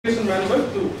manual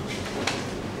 2.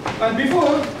 And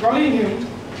before calling him,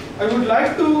 we would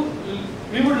like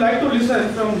to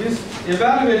listen from his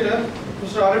evaluator,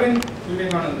 Mr. Arvind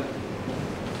Vivekananda.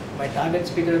 My target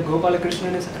speaker Gopal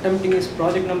is attempting his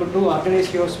project number 2,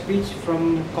 organize your speech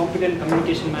from competent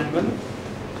communication manual.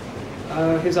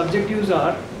 His objectives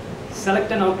are: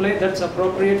 select an outline that's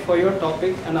appropriate for your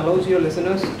topic and allows your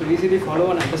listeners to easily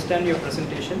follow and understand your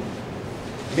presentation.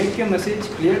 Make your message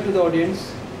clear to the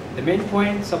audience. The main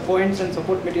points, subpoints and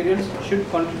support materials should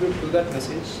contribute to that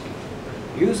message.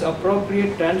 Use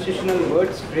appropriate transitional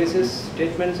words, phrases,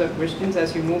 statements or questions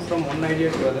as you move from one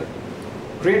idea to other.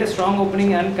 Create a strong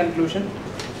opening and conclusion.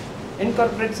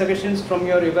 Incorporate suggestions from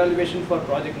your evaluation for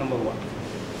project number 1.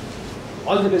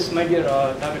 All the best, my dear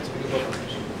target speaker.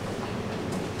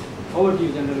 Over to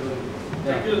you, General.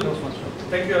 Thank you.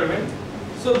 Thank you, Arvind.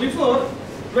 So before,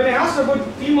 when I asked about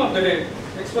the theme of the day,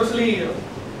 especially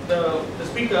the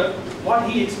speaker, what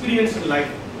he experienced in life,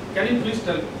 can you please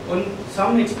tell on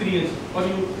some experience what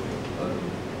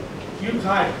you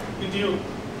had with you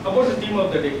about the theme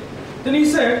of the day? Then he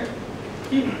said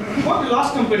he got the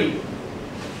last company.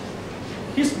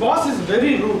 His boss is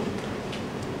very rude.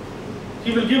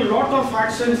 He will give lot of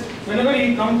actions. Whenever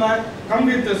he come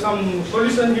with some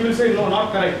solution, he will say no,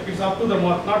 not correct. It's up to the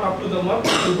mark, not up to the mark.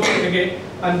 You go again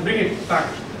and bring it back.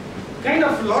 Kind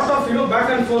of lot of back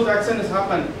and forth action has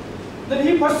happened. Then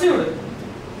he perceived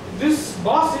this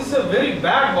boss is a very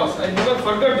bad boss. I never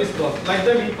forgot this boss. Like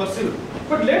that he perceived.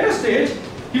 But later stage,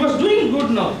 he was doing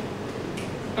good now.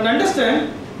 And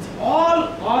understand, all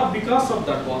are because of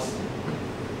that boss.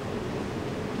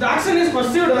 The action is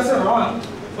perceived as a wrong,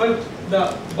 but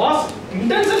the boss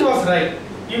intention was right.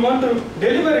 He want to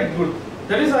deliver it good.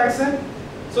 That is the action.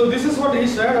 So this is what he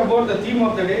shared about the theme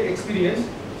of the day, experience.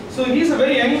 So he is a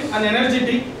very young and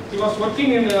energetic. He was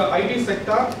working in the IT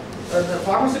sector, the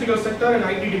pharmaceutical sector and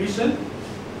IT division.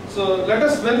 So let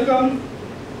us welcome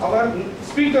our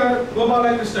speaker Gopal,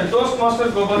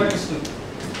 Toastmaster Gopal.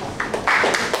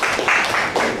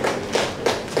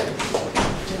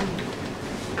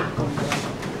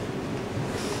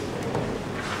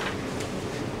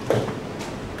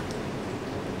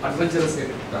 Adventurous at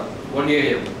 1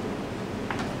 a.m.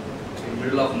 in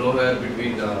middle of nowhere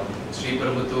between Sri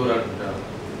Perambuttur and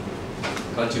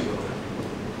Kanchipuram.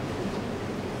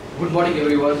 Good morning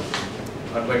everyone.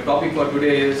 And my topic for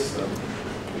today is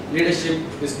leadership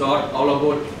is not all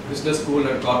about business school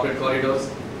and corporate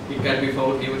corridors. It can be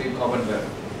found even in Commonwealth.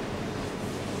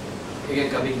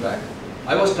 Again coming back.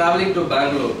 I was traveling to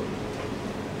Bangalore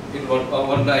in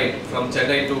one night from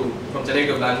Chennai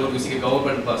to Bangalore using a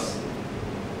government bus.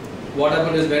 What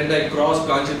happened is when I crossed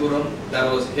Kanchipuram, there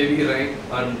was heavy rain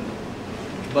and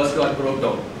bus got broke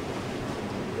down.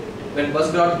 When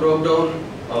bus got broke down,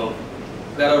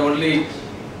 there are only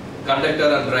conductor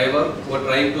and driver who are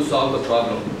trying to solve the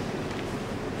problem.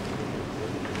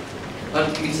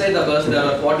 And inside the bus there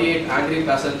are 48 angry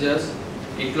passengers,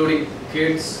 including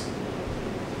kids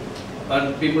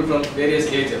and people from various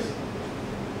ages.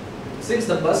 Since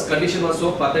the bus condition was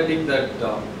so pathetic that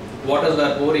waters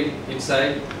were pouring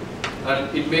inside,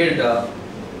 and it made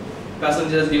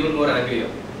passengers even more angrier.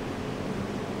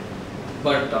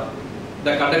 But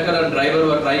the conductor and driver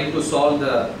were trying to solve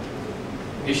the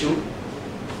issue.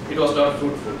 It was not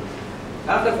fruitful.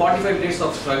 After 45 minutes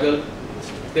of struggle,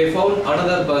 they found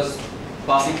another bus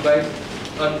passing by,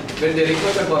 and when they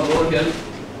requested for more help,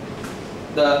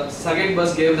 the second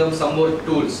bus gave them some more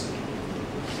tools.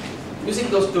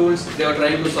 Using those tools, they were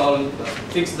trying to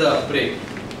fix the brake.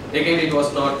 Again, it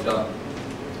was not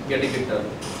getting it done.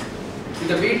 In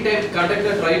the meantime,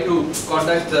 conductor tried to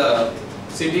contact the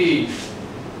city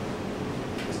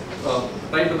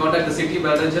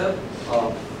manager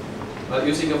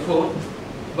using a phone.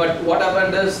 But what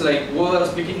happened is, like, whoever was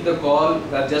speaking the call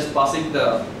were just passing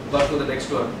the bus to the next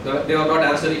one. They were not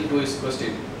answering to his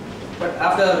question. But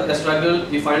after a struggle,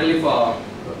 he finally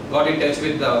got in touch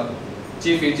with the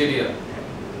chief engineer,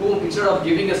 who instead of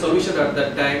giving a solution at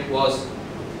that time was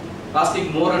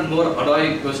asking more and more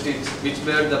annoying questions, which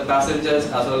made the passengers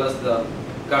as well as the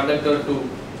conductor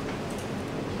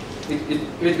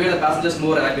which made the passengers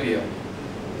more angrier.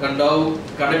 And now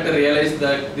conductor realized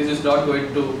that this is not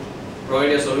going to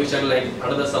provide a solution like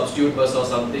another substitute bus or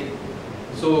something.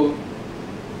 So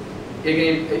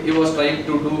again he was trying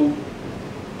to do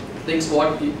things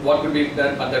what could be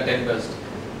done at the 10 best.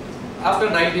 After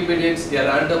 90 minutes, a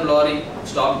random lorry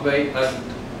stopped by and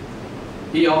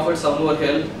he offered some more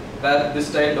help, where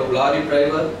this time the lorry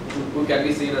driver, who can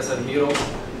be seen as a hero,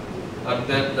 and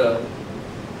then the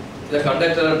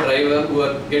conductor and driver who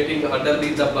were getting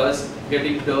underneath the bus,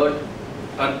 getting dirt,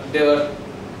 and they were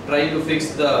trying to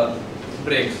fix the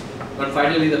brakes, and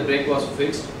finally the brake was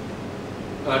fixed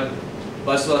and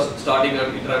bus was starting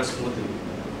and it ran smoothly.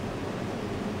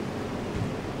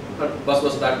 And bus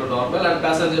was back to normal and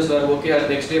passengers were okay, and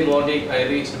next day morning I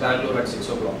reached Bangalore at 6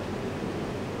 o'clock.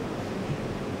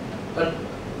 And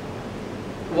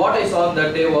what I saw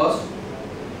that day was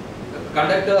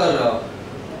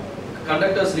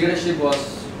conductor's leadership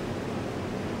was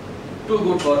too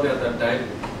good for me at that time.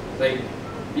 Like,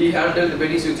 he handled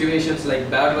many situations like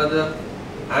bad weather,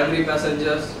 angry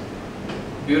passengers,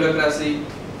 bureaucracy,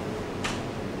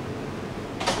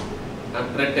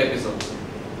 and red tapeism.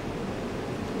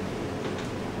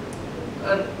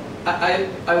 And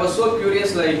I was so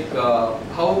curious, like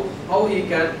how he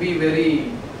can be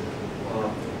very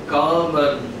calm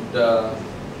and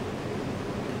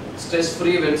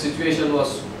stress-free when situation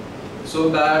was so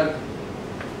bad,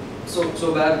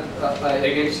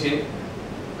 against him.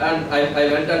 And I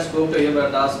went and spoke to him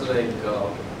and asked, like,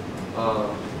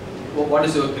 what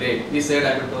is your grade? He said,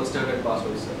 I'm a 12th standard pass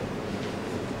officer.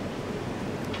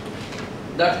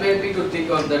 That made me to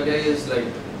think on that day is like,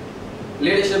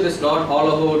 leadership is not all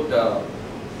about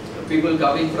people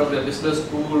coming from a business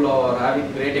school or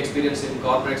having great experience in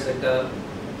corporate sector.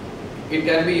 It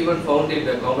can be even found in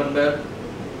the common man.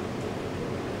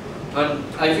 And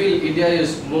I feel India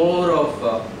is more of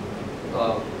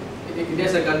India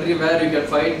is a country where you can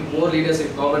find more leaders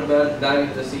in common man than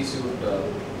in the C-suite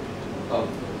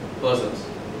persons.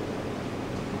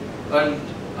 And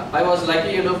I was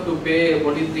lucky enough to pay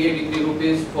only 383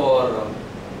 rupees for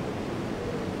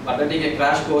attending a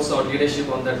crash course on leadership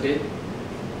on that day.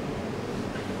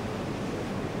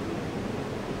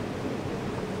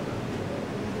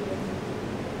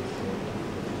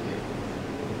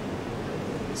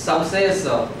 Some says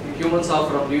humans are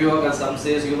from New York and some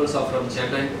says humans are from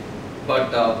Chennai,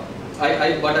 but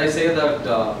I say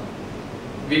that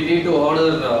we need to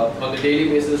honor on the daily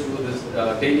basis to this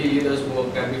daily leaders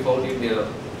who can be found in their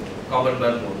common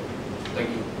man mode. Thank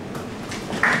you.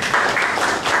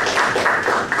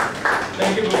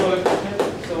 Thank you, Gopal.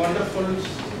 It's a wonderful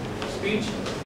speech.